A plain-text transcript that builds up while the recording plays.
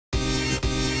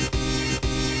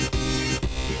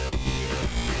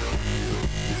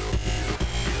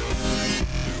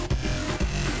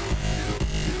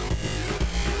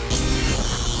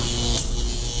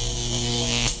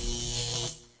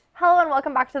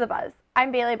welcome back to The Buzz.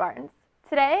 I'm Baylie Barnes.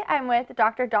 Today I'm with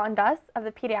Dr. Duss of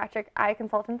the Pediatric Eye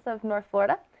Consultants of North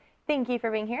Florida. Thank you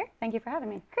for being here. Thank you for having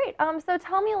me. Great. So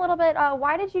tell me a little bit,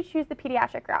 why did you choose the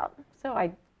pediatric route? So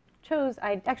I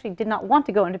actually did not want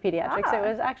to go into pediatrics. It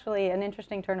was actually an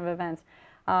interesting turn of events.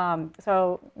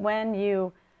 So when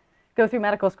you go through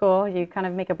medical school, you kind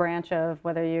of make a branch of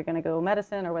whether you're going to go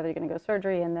medicine or whether you're going to go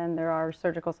surgery, and then there are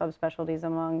surgical subspecialties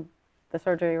among the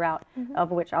surgery route,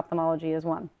 of which ophthalmology is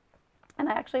one. And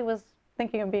I actually was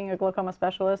thinking of being a glaucoma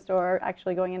specialist or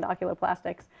actually going into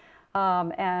oculoplastics.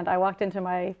 And I walked into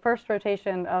my first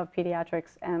rotation of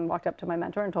pediatrics and walked up to my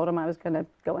mentor and told him I was going to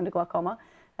go into glaucoma.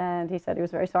 And he said he was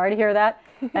very sorry to hear that.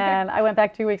 And I went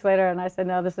back 2 weeks later and I said,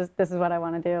 no, this is what I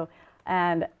want to do.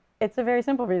 And it's a very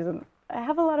simple reason. I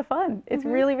have a lot of fun. It's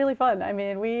really, really fun. I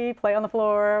mean, we play on the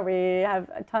floor. We have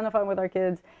a ton of fun with our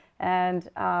kids. And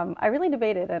I really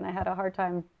debated, and I had a hard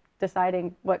time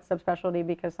deciding what subspecialty,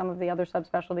 because some of the other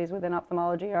subspecialties within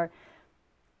ophthalmology are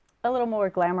a little more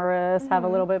glamorous, have a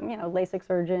little bit, you know, LASIK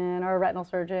surgeon or a retinal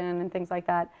surgeon and things like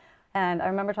that. And I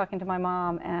remember talking to my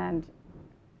mom and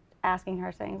asking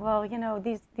her, saying, well, you know,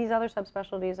 these other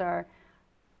subspecialties are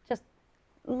just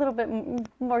a little bit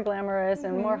more glamorous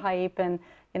and more hype, and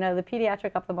you know, the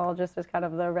pediatric ophthalmologist is kind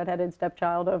of the redheaded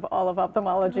stepchild of all of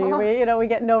ophthalmology. We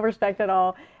get no respect at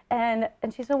all. And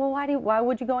she said, well, why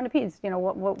would you go into peds? You know,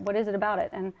 what is it about it?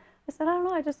 And I said, I don't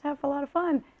know, I just have a lot of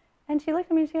fun. And she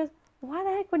looked at me and she goes, why the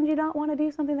heck wouldn't you not want to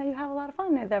do something that you have a lot of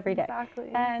fun with every day? Exactly.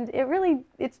 And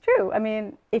it's true. I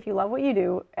mean, if you love what you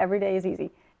do, every day is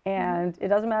easy. And it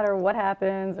doesn't matter what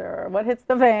happens or what hits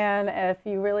the fan. If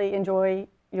you really enjoy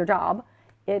your job,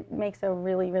 it makes a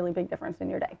really, really big difference in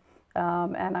your day.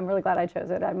 And I'm really glad I chose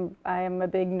it. I am a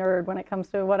big nerd when it comes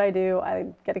to what I do. I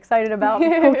get excited about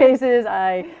cold cases.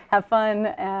 I have fun,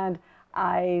 and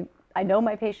I know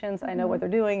my patients. I know what they're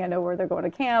doing. I know where they're going to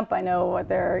camp. I know what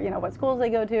what schools they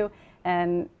go to,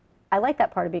 and I like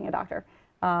that part of being a doctor.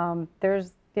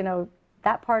 There's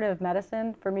that part of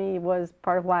medicine for me was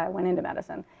part of why I went into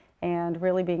medicine, and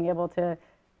really being able to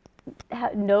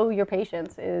know your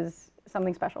patients is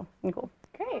something special and cool.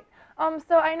 Great.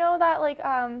 So I know that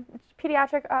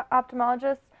pediatric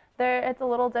ophthalmologists, it's a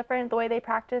little different the way they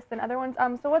practice than other ones.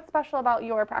 So what's special about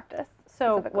your practice?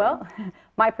 So, well,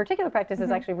 my particular practice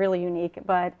is actually really unique,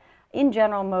 but in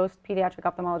general, most pediatric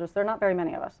ophthalmologists, there are not very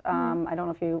many of us. I don't know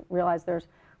if you realize there's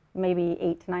maybe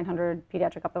 800 to 900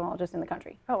 pediatric ophthalmologists in the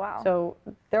country. Oh, wow. So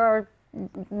there are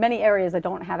many areas that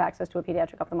don't have access to a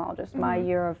pediatric ophthalmologist. My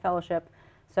year of fellowship,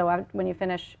 so when you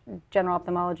finish general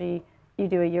ophthalmology, you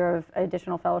do a year of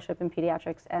additional fellowship in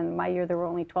pediatrics, and my year there were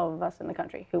only 12 of us in the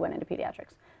country who went into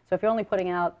pediatrics. So if you're only putting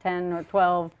out 10 or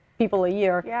 12 people a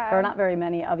year, there are not very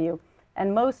many of you.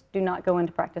 And most do not go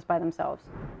into practice by themselves.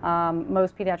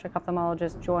 Most pediatric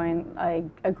ophthalmologists join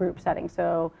a group setting.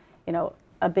 So,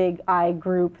 a big eye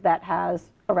group that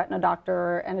has a retina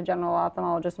doctor and a general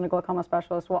ophthalmologist and a glaucoma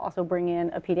specialist will also bring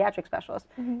in a pediatric specialist,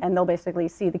 and they'll basically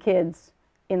see the kids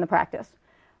in the practice.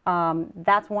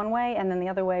 That's one way, and then the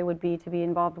other way would be to be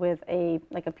involved with a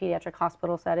pediatric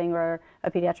hospital setting or a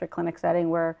pediatric clinic setting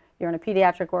where you're in a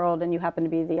pediatric world and you happen to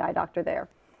be the eye doctor there.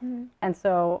 And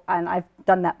so, and I've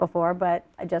done that before, but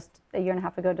I just a year and a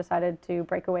half ago decided to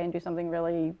break away and do something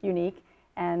really unique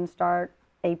and start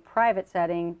a private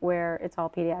setting where it's all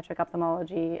pediatric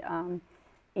ophthalmology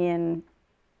in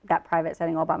that private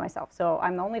setting all by myself. So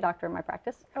I'm the only doctor in my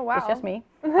practice. Oh, wow. It's just me.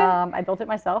 I built it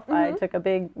myself. I took a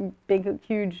big,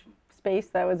 huge space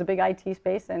that was a big IT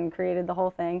space and created the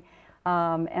whole thing.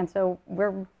 And so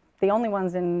we're the only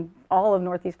ones in all of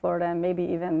Northeast Florida, and maybe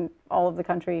even all of the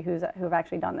country, who have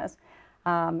actually done this.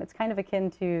 It's kind of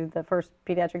akin to the first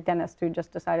pediatric dentist who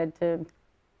just decided to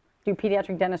do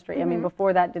pediatric dentistry. I mean,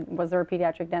 before that, was there a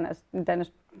pediatric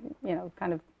dentist,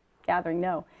 kind of gathering?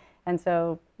 No. And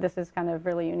so this is kind of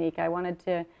really unique. I wanted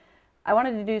to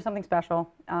do something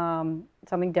special,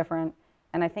 something different,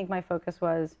 and I think my focus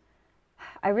was,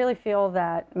 I really feel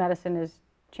that medicine is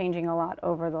changing a lot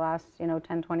over the last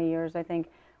 10, 20 years. I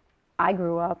think I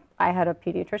grew up, I had a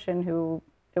pediatrician who,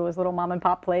 it was a little mom and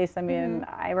pop place. I mean,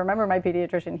 I remember my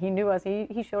pediatrician, he knew us.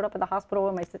 He showed up at the hospital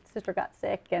when my sister got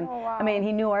sick, and I mean,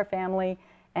 he knew our family,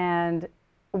 and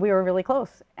we were really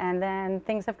close. And then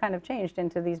things have kind of changed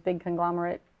into these big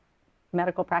conglomerate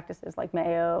medical practices like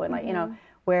Mayo and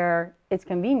where it's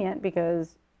convenient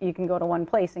because you can go to one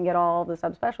place and get all the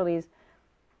subspecialties.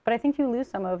 But I think you lose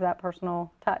some of that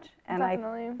personal touch. And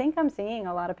Definitely. I think I'm seeing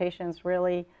a lot of patients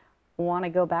really want to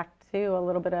go back to a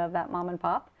little bit of that mom and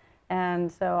pop. And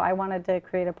so I wanted to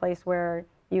create a place where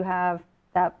you have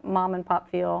that mom and pop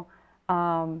feel,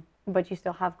 but you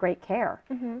still have great care.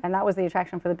 And that was the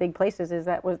attraction for the big places, is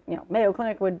that was, Mayo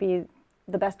Clinic would be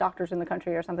the best doctors in the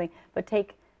country or something, but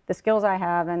take the skills I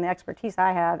have and the expertise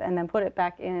I have and then put it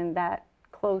back in that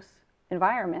close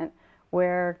environment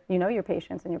where you know your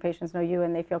patients and your patients know you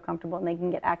and they feel comfortable and they can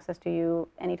get access to you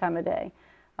any time of day.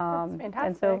 That's fantastic.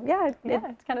 And so, yeah,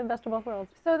 it's kind of the best of both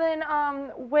worlds. So then,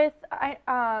 with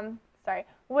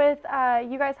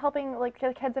you guys helping like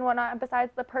kids and whatnot,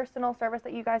 besides the personal service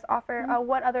that you guys offer,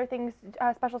 what other things,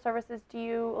 special services do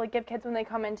you like give kids when they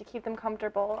come in to keep them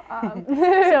comfortable?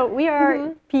 So we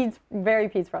are very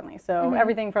peds friendly. So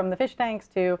everything from the fish tanks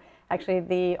to actually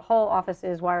the whole office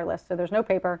is wireless. So there's no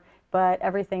paper, but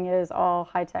everything is all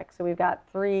high tech. So we've got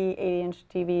 3 80-inch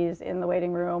TVs in the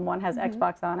waiting room. One has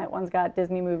Xbox on it. One's got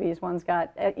Disney movies. One's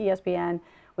got ESPN.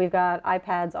 We've got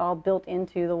iPads all built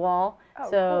into the wall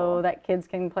so that kids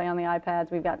can play on the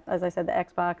iPads. We've got, as I said, the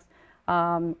Xbox.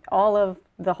 All of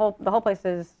the whole place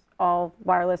is all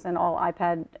wireless and all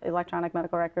iPad electronic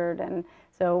medical record, and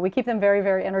so we keep them very,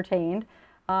 very entertained.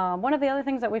 One of the other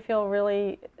things that we feel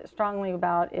really strongly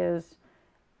about is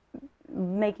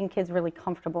making kids really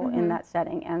comfortable in that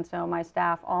setting. And so all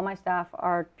my staff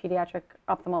are pediatric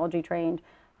ophthalmology trained.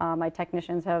 My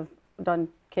technicians have done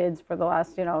kids for the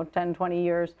last 10, 20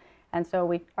 years, and so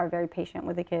we are very patient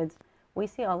with the kids. We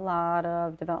see a lot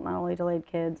of developmentally delayed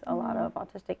kids, a lot of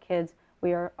autistic kids.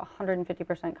 We are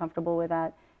 150% comfortable with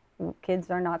that. Kids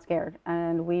are not scared,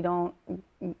 and we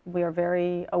are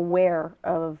very aware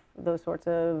of those sorts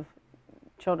of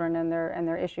children and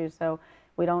their issues. So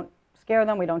we don't scare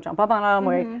them, we don't jump up on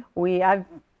them.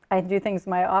 I do things in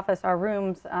my office. Our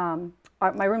rooms,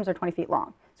 my rooms are 20 feet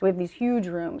long. So we have these huge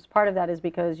rooms. Part of that is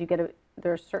because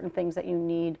there are certain things that you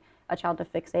need a child to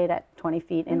fixate at 20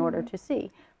 feet in order to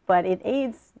see. But it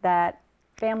aids that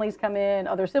families come in,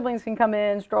 other siblings can come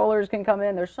in, strollers can come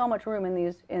in. There's so much room in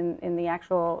these in the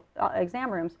actual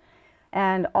exam rooms.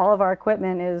 And all of our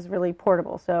equipment is really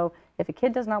portable. So if a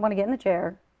kid does not want to get in the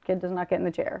chair, kid does not get in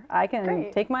the chair. I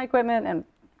can take my equipment and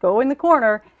go in the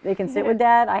corner. They can sit with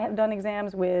dad. I have done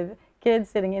exams with kids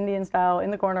sitting Indian style in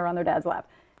the corner on their dad's lap.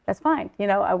 That's fine.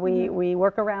 We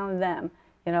work around them.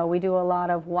 We do a lot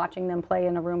of watching them play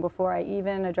in a room before I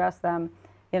even address them,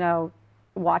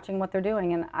 watching what they're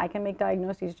doing. And I can make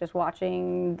diagnoses just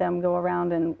watching them go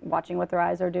around and watching what their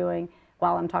eyes are doing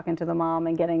while I'm talking to the mom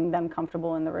and getting them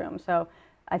comfortable in the room. So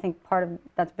I think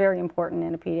that's very important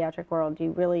in a pediatric world.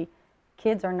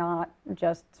 Kids are not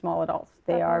just small adults.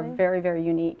 They are very, very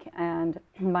unique. And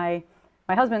my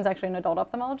husband's actually an adult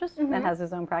ophthalmologist and has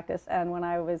his own practice. And when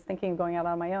I was thinking of going out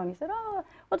on my own, he said, "Oh,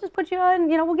 we'll just put you on.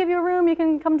 We'll give you a room. You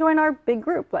can come join our big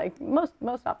group, like most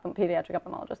pediatric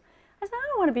ophthalmologists." I said, "I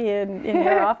don't want to be in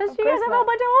your office. You guys have a whole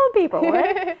bunch of old people,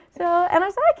 right?" And I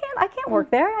said, "I can't work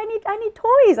there. I need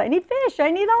toys. I need fish.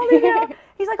 I need all these."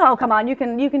 He's like, "Oh, come on. You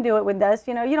can do it with this.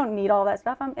 You don't need all that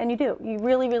stuff." And you do. You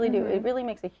really, really do. It really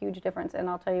makes a huge difference. And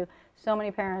I'll tell you, so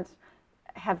many parents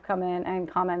have come in and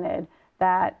commented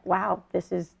that, "Wow,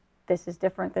 this is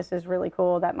different. This is really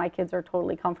cool. That my kids are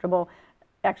totally comfortable."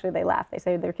 Actually, they laugh. They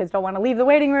say their kids don't want to leave the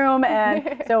waiting room,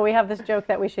 and so we have this joke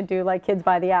that we should do like kids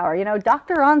by the hour.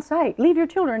 Doctor on site, leave your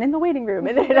children in the waiting room.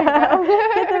 But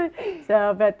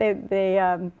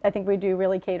I think we do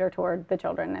really cater toward the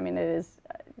children. I mean,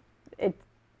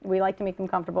 we like to make them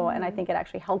comfortable, and I think it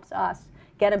actually helps us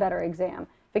get a better exam.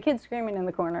 If a kid's screaming in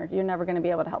the corner, you're never going to be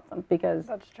able to help them because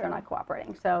they're not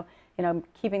cooperating. So,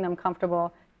 keeping them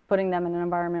comfortable, putting them in an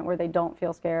environment where they don't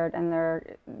feel scared, and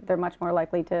they're much more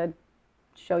likely to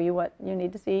show you what you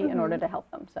need to see in order to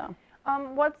help them. So,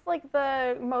 what's like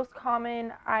the most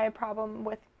common eye problem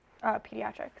with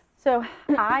pediatrics? So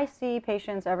I see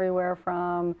patients everywhere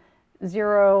from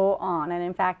 0 on, and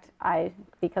in fact,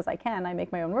 because I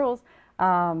make my own rules.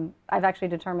 I've actually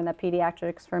determined that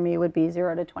pediatrics for me would be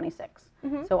 0 to 26.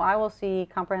 So I will see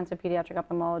comprehensive pediatric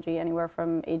ophthalmology anywhere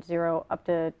from age 0 up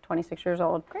to 26 years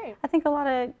old. Great. I think a lot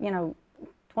of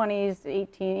 20s,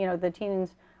 18, the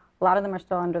teens. A lot of them are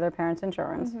still under their parents'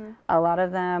 insurance. A lot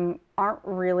of them aren't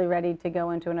really ready to go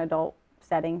into an adult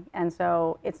setting, and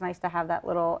so it's nice to have that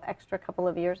little extra couple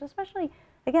of years, especially,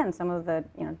 again, some of the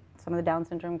Down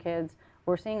syndrome kids.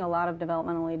 We're seeing a lot of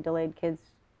developmentally delayed kids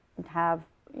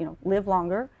live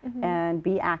longer and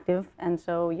be active, and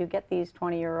so you get these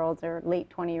 20-year-olds or late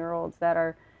 20-year-olds that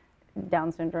are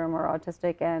Down syndrome or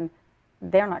autistic, and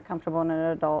they're not comfortable in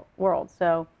an adult world.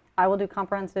 So I will do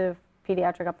comprehensive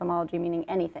pediatric ophthalmology, meaning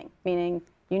anything, meaning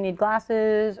you need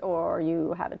glasses or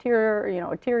you have a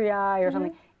teary eye or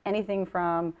something, anything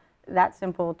from that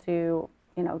simple to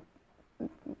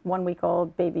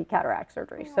 1-week-old baby cataract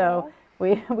surgery. Aww. So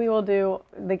we will do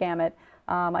the gamut.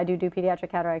 I do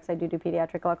pediatric cataracts. I do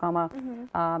pediatric glaucoma.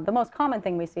 The most common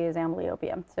thing we see is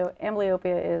amblyopia. So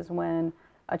amblyopia is when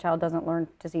a child doesn't learn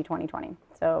to see 20/20.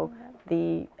 So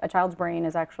a child's brain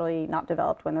is actually not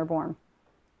developed when they're born.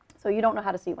 So you don't know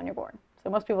how to see when you're born. So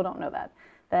most people don't know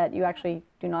that you actually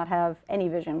do not have any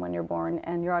vision when you're born,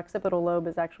 and your occipital lobe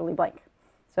is actually blank.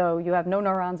 So you have no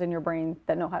neurons in your brain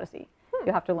that know how to see.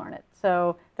 You have to learn it.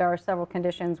 So there are several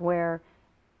conditions where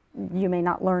you may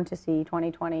not learn to see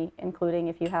 20/20, including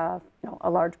if you have a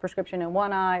large prescription in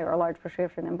one eye or a large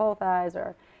prescription in both eyes,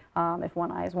 or if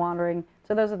one eye is wandering.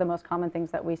 So those are the most common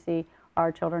things that we see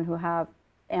are children who have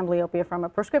amblyopia from a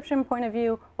prescription point of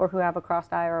view, or who have a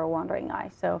crossed eye or a wandering eye.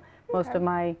 So most of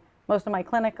my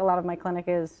clinic, a lot of my clinic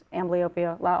is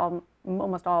amblyopia.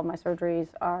 Almost all of my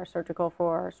surgeries are surgical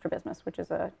for strabismus, which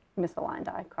is a misaligned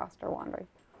eye, crossed or wandering.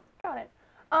 Got it.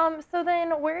 So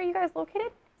then where are you guys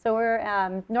located? So we're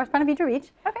North Ponte Vedra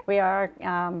Beach. Okay. We are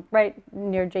right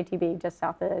near JTB, just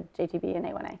south of JTB and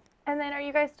A1A. And then are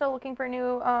you guys still looking for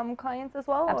new clients as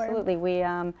well? Absolutely.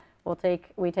 Or?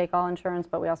 We take all insurance,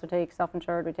 but we also take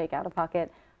self-insured. We take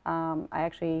out-of-pocket. I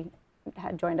actually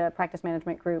had joined a practice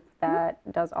management group that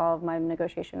does all of my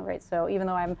negotiation rates. So even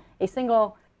though I'm a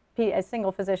single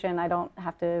physician, I don't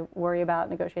have to worry about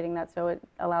negotiating that. So it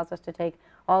allows us to take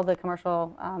all the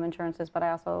commercial insurances, but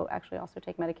I also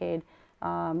take Medicaid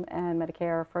and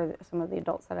Medicare for some of the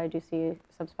adults that I do see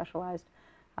subspecialized.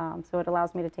 So it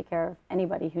allows me to take care of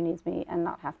anybody who needs me and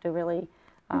not have to really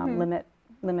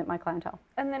limit my clientele.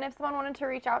 And then if someone wanted to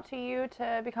reach out to you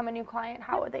to become a new client,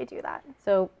 how would they do that?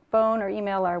 So phone or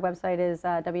email. Our website is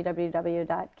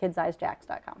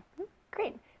www.kidseyesjacks.com.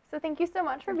 Great. So thank you so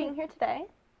much for being here today.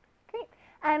 Great.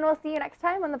 And we'll see you next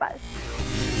time on The Buzz.